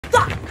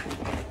Stop.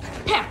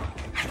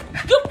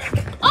 Pepper.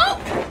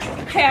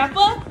 Oh,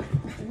 Pepper.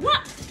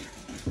 What?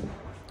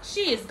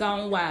 She is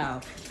gone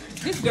wild.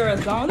 This girl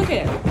is gone. Look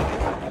at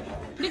her.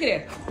 Look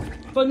at her.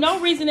 For no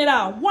reason at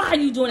all. Why are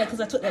you doing that?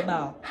 Because I took that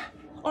ball.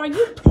 Are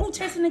you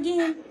protesting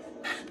again?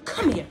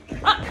 Come here.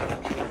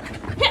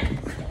 Here.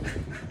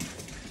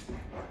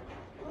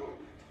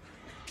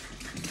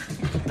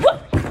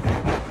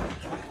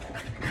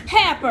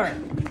 Pepper.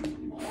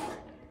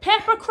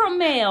 Pepper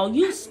Cromel,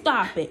 you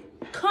stop it.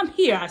 Come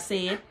here, I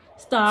said.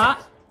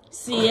 Stop.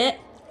 Sit.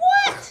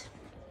 What?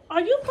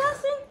 Are you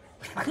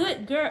fussing?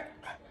 Good girl.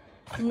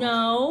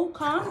 No,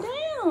 calm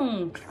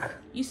down.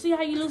 You see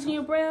how you losing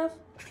your breath?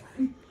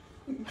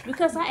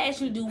 Because I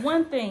asked you to do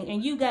one thing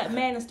and you got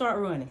mad and start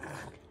running.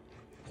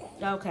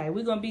 Okay,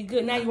 we're going to be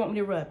good. Now you want me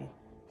to rub you.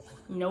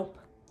 Nope.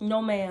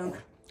 No, ma'am.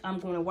 I'm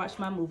going to watch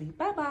my movie.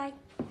 Bye-bye.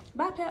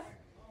 Bye, Pep.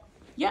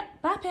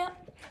 Yep, bye,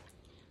 Pep.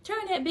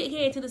 Turn that big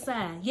head to the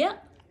side.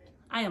 Yep.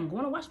 I am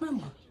going to watch my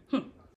movie.